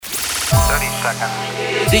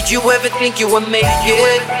Did you ever think you would make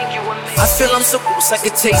it? I feel I'm so close, I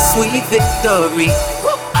could taste sweet victory.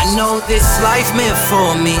 I know this life meant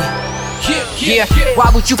for me. Yeah,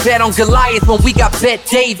 why would you bet on Goliath when we got Bet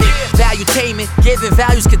David? Valuetainment, giving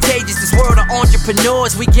values contagious. This world of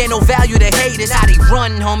entrepreneurs, we get no value to haters. How they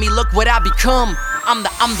run, homie, look what I become. I'm the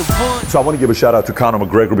one. So I want to give a shout out to Conor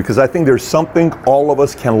McGregor because I think there's something all of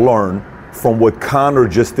us can learn from what Conor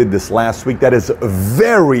just did this last week that is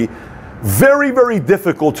very, very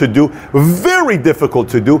difficult to do. Very difficult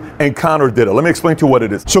to do, and Conor did it. Let me explain to you what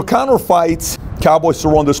it is. So Conor fights Cowboy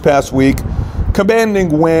Cerrone this past week.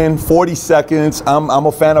 Commanding win, 40 seconds. I'm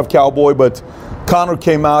a fan of Cowboy, but Conor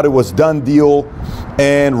came out, it was done deal.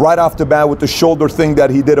 And right off the bat with the shoulder thing that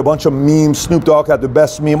he did, a bunch of memes, Snoop Dogg had the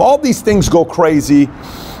best meme. All these things go crazy.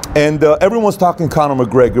 And everyone's talking Conor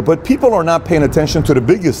McGregor, but people are not paying attention to the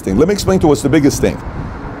biggest thing. Let me explain to us the biggest thing.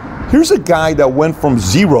 Here's a guy that went from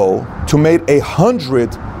zero to made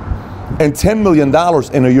 $110 million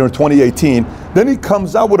in a year in 2018. Then he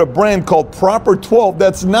comes out with a brand called Proper 12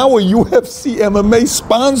 that's now a UFC MMA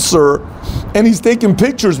sponsor, and he's taking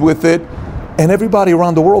pictures with it, and everybody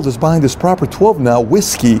around the world is buying this Proper 12 now,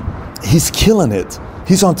 whiskey. He's killing it.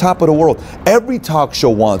 He's on top of the world. Every talk show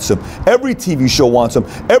wants him. Every TV show wants him.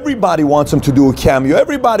 Everybody wants him to do a cameo.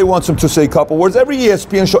 Everybody wants him to say a couple words. Every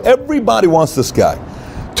ESPN show, everybody wants this guy.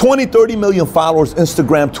 20, 30 million followers,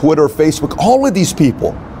 Instagram, Twitter, Facebook, all of these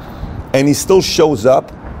people. And he still shows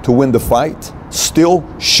up to win the fight. Still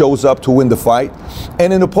shows up to win the fight.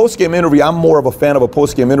 And in the post-game interview, I'm more of a fan of a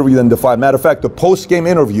post-game interview than the fight. Matter of fact, the post-game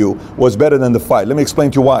interview was better than the fight. Let me explain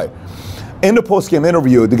to you why. In the post-game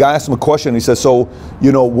interview, the guy asked him a question. He says, so,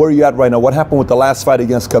 where are you at right now? What happened with the last fight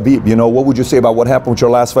against Khabib? What would you say about what happened with your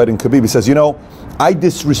last fight in Khabib? He says, I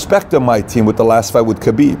disrespected my team with the last fight with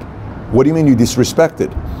Khabib. What do you mean you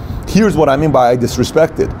disrespected? Here's what I mean by I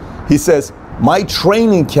disrespected. He says, my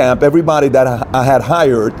training camp, everybody that I had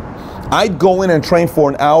hired, I'd go in and train for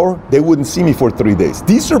an hour. They wouldn't see me for 3 days.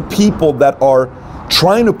 These are people that are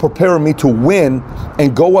trying to prepare me to win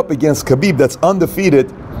and go up against Khabib that's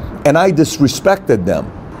undefeated, and I disrespected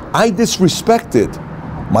them. I disrespected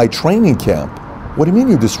my training camp. What do you mean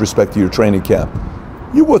you disrespected your training camp?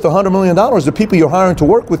 You're worth $100 million. The people you're hiring to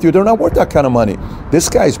work with you, they're not worth that kind of money. This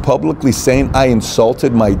guy's publicly saying I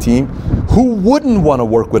insulted my team. Who wouldn't want to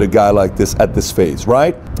work with a guy like this at this phase,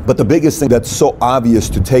 right? But the biggest thing that's so obvious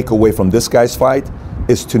to take away from this guy's fight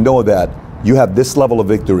is to know that you have this level of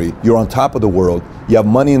victory, you're on top of the world, you have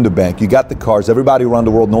money in the bank, you got the cars, everybody around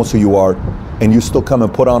the world knows who you are, and you still come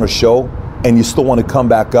and put on a show, and you still want to come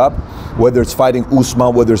back up, whether it's fighting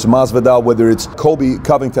Usman, whether it's Masvidal, whether it's Colby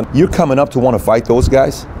Covington, you're coming up to want to fight those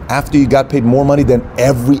guys after you got paid more money than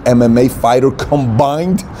every MMA fighter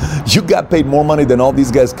combined. You got paid more money than all these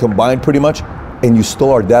guys combined pretty much, and you still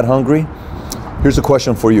are that hungry? Here's a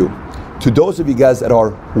question for you. To those of you guys that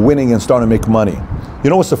are winning and starting to make money, you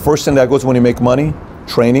know what's the first thing that goes when you make money?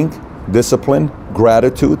 Training, discipline,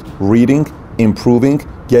 gratitude, reading, improving,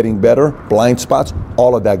 getting better, blind spots,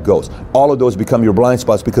 all of that goes. All of those become your blind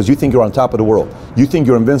spots because you think you're on top of the world. You think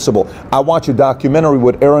you're invincible. I watch a documentary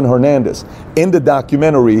with Aaron Hernandez. In the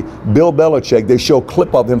documentary, Bill Belichick, they show a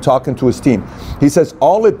clip of him talking to his team. He says,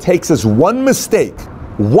 all it takes is one mistake.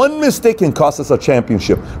 One mistake can cost us a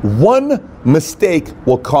championship. One mistake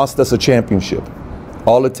will cost us a championship.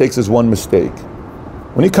 All it takes is one mistake.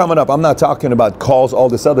 When you're coming up, I'm not talking about calls, all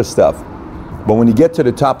this other stuff. But when you get to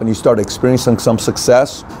the top and you start experiencing some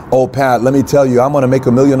success, oh, Pat, let me tell you, I'm going to make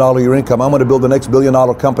 $1 million a year income. I'm going to build the next $1 billion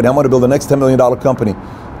company. I'm going to build the next $10 million company.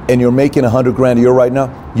 And you're making $100,000 a year right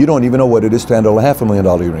now, you don't even know what it is to handle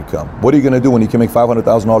 $500,000 a year income. What are you going to do when you can make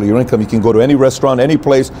 $500,000 a year income? You can go to any restaurant, any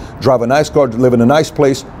place, drive a nice car, live in a nice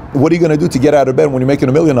place. What are you going to do to get out of bed when you're making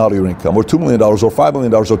 $1 million a year income, or $2 million, or $5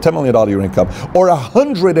 million, or $10 million a year income, or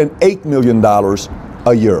 $108 million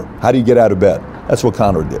a year? How do you get out of bed? That's what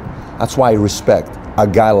Conor did. That's why I respect a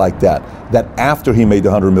guy like that after he made the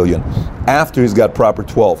 $100 million, after he's got Proper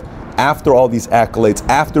 12, after all these accolades,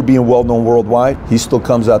 after being well-known worldwide, he still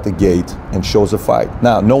comes out the gate and shows a fight.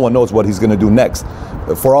 Now, no one knows what he's going to do next.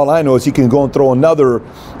 For all I know is he can go and throw another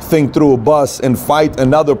thing through a bus and fight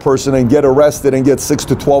another person and get arrested and get 6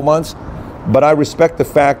 to 12 months. But I respect the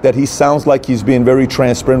fact that he sounds like he's being very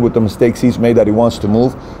transparent with the mistakes he's made, that he wants to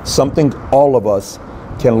move. Something all of us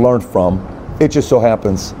can learn from. It just so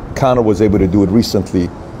happens Conor was able to do it recently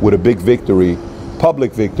with a big victory,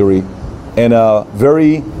 public victory, and a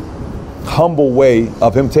very humble way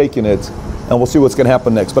of him taking it, and we'll see what's going to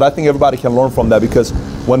happen next. But I think everybody can learn from that, because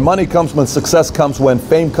when money comes, when success comes, when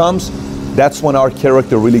fame comes, that's when our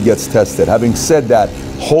character really gets tested. Having said that,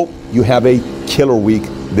 hope you have a killer week.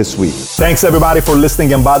 this week. Thanks everybody for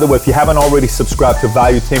listening. And by the way, if you haven't already subscribed to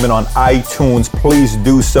Valuetainment on iTunes, please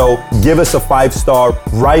do so. Give us a 5-star,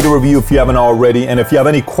 write a review if you haven't already. And if you have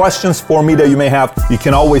any questions for me that you may have, you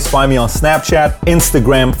can always find me on Snapchat,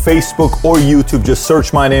 Instagram, Facebook, or YouTube. Just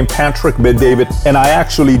search my name, Patrick Bet-David, and I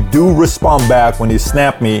actually do respond back when you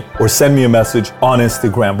snap me or send me a message on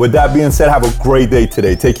Instagram. With that being said, have a great day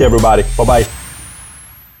today. Take care, everybody. Bye-bye.